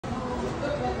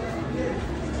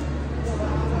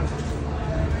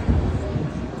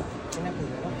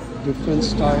different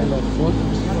style of food.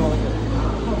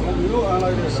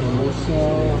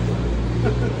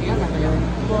 Samosa.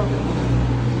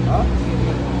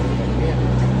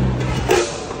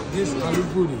 This aloo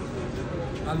puri.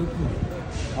 Aloo puri.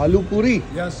 Aloo puri?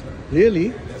 Yes, sir. Really?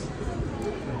 Yes.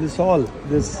 This all?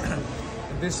 This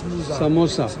This samosa.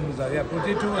 Samosa. Samosa. Yeah,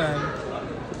 potato and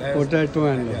potato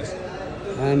and yes.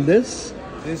 And this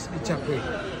This ichapri.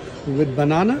 with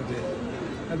banana?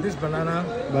 And this banana.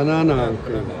 Banana. Yeah,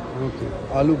 Okay. banana. Okay.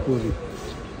 Aloo puri.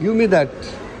 Give me that.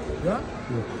 Yeah?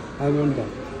 No, I want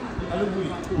that. Aloo puri.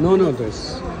 No, this.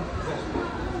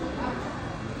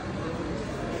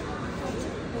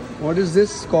 What is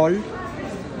this called?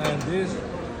 And this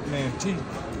tea.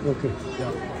 Okay.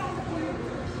 Yeah.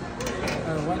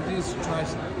 What is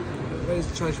trash? What is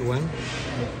trash one?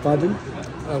 Pardon?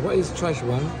 What is trash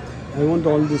one? I want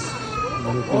all this.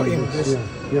 All in this.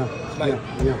 Yeah. Like-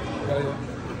 Yeah.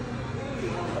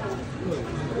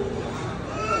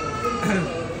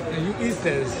 And you eat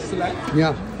the salad.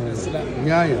 Yeah. Salad.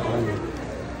 Yeah. I know.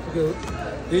 Okay.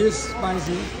 This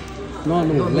spicy. No,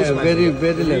 No, very, spicy.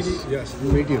 very less. Yes.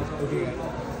 Medium. Okay.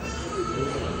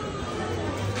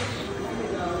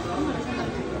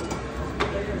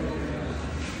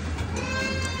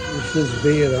 This is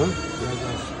beer, huh?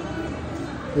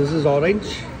 This is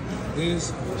orange. This.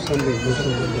 Something.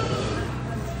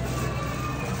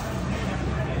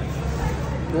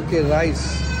 Okay,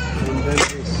 rice. And then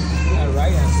this.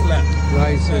 Rice and salad.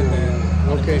 Rice. And,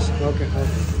 Okay.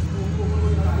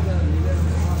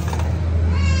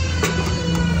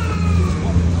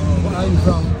 Where are you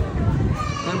from?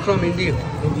 I'm from India.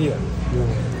 India.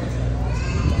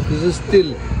 Yeah. This is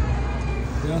still.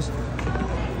 Yes.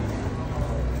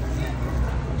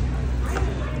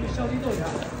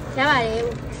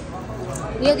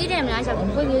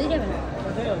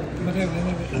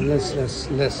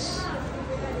 Less.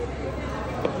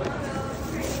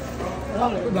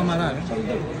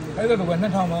 I don't know when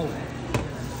that time out.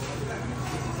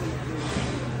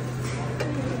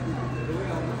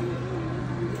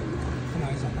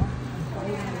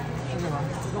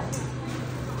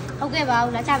 Okay,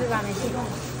 vào đã trao bị vào này chị.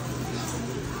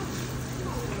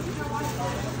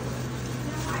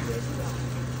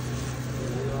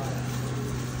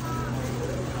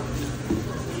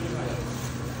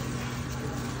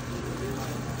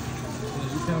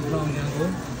 You come from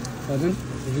Yangon? Pardon?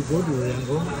 Did you go to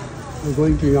Yangon? I'm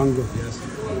going to Yangon. Yes.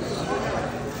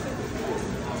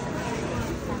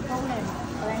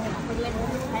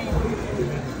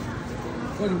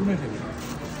 What do you want to do?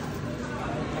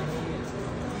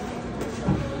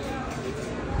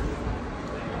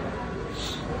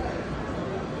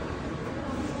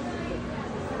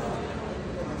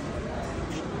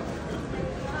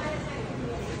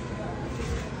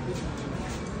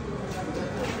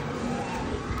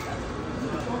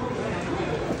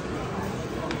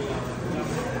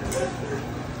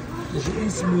 Did you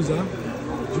eat samosa?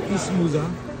 Did you eat samosa?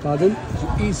 Pardon? Did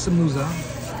you eat samosa?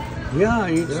 Yeah,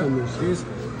 I eat Yeah. samosa. This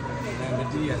and the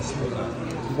tea and samosa.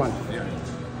 One. Yeah.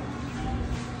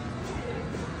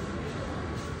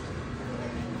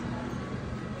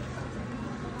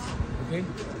 Okay?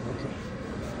 Okay.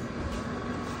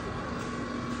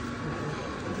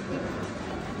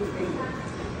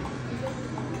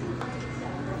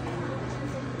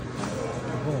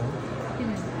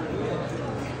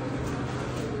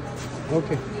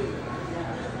 Okay.